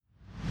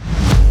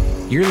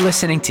You're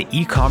listening to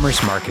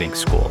E-Commerce Marketing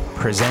School,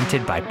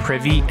 presented by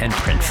Privy and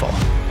Printful.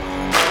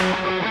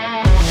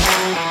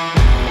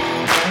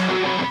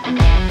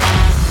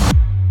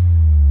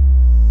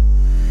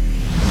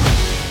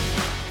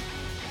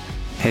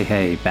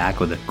 Hey, back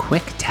with a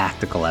quick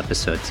tactical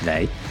episode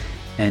today.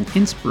 And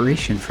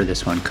inspiration for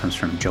this one comes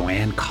from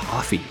Joanne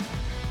Coffee.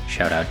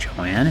 Shout out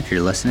Joanne if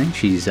you're listening.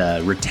 She's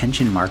a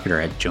retention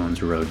marketer at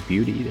Jones Road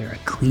Beauty. They're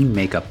a clean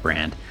makeup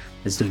brand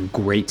that's doing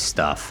great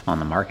stuff on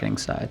the marketing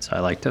side. So I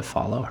like to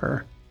follow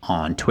her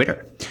on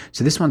Twitter.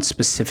 So this one's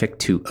specific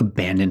to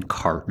abandoned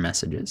cart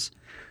messages.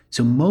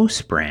 So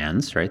most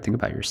brands, right, think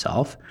about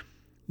yourself,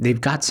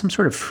 they've got some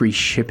sort of free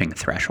shipping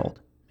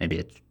threshold. Maybe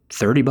it's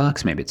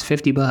 $30, maybe it's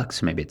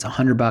 $50, maybe it's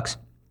 $100.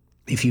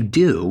 If you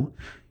do,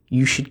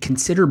 you should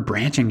consider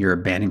branching your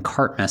abandoned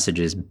cart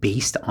messages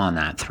based on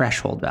that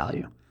threshold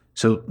value.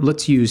 So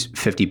let's use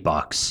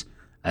 $50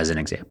 as an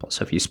example.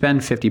 So if you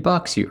spend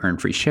 $50, you earn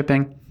free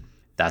shipping.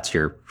 That's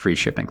your free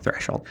shipping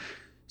threshold.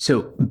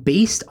 So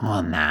based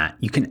on that,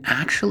 you can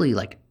actually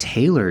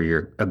tailor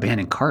your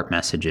abandoned cart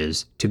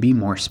messages to be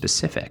more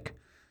specific.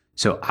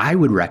 So I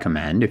would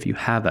recommend, if you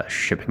have a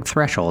shipping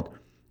threshold,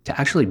 to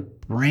actually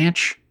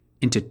branch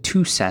into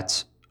two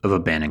sets of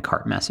abandoned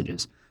cart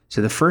messages.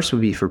 So the first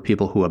would be for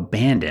people who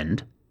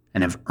abandoned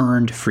and have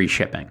earned free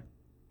shipping.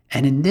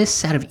 And in this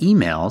set of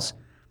emails,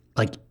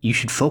 you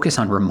should focus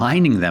on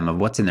reminding them of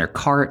what's in their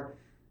cart,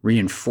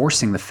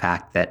 reinforcing the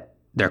fact that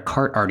their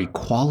cart already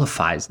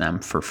qualifies them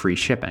for free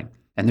shipping.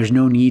 And there's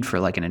no need for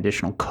an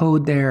additional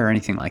code there or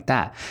anything like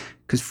that,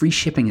 because free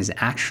shipping is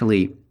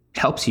actually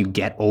helps you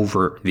get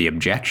over the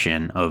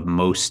objection of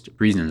most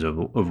reasons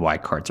of why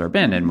carts are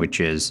abandoned, which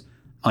is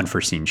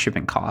unforeseen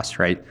shipping costs,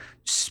 right?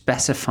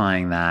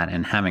 Specifying that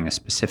and having a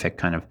specific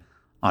kind of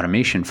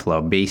automation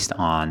flow based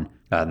on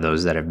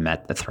those that have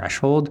met the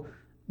threshold,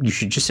 you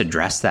should just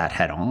address that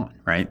head on,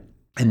 right?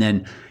 And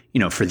then,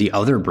 for the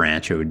other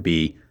branch, it would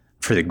be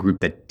for the group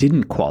that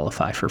didn't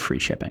qualify for free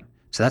shipping.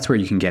 So that's where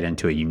you can get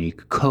into a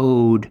unique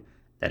code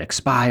that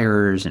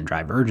expires and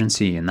drive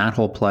urgency and that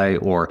whole play,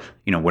 or,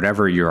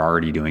 whatever you're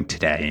already doing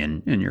today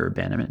in your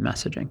abandonment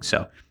messaging.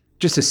 So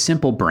just a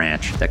simple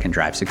branch that can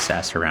drive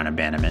success around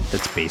abandonment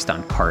that's based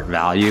on cart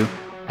value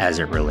as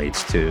it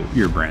relates to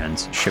your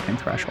brand's shipping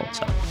threshold.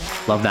 So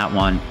love that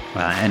one.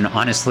 And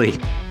honestly,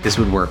 this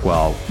would work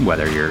well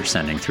whether you're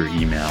sending through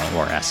email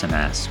or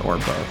SMS or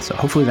both. So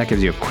hopefully that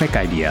gives you a quick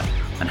idea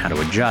on how to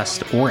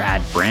adjust or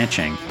add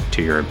branching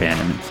to your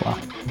abandonment flow.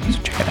 So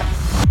check it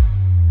out.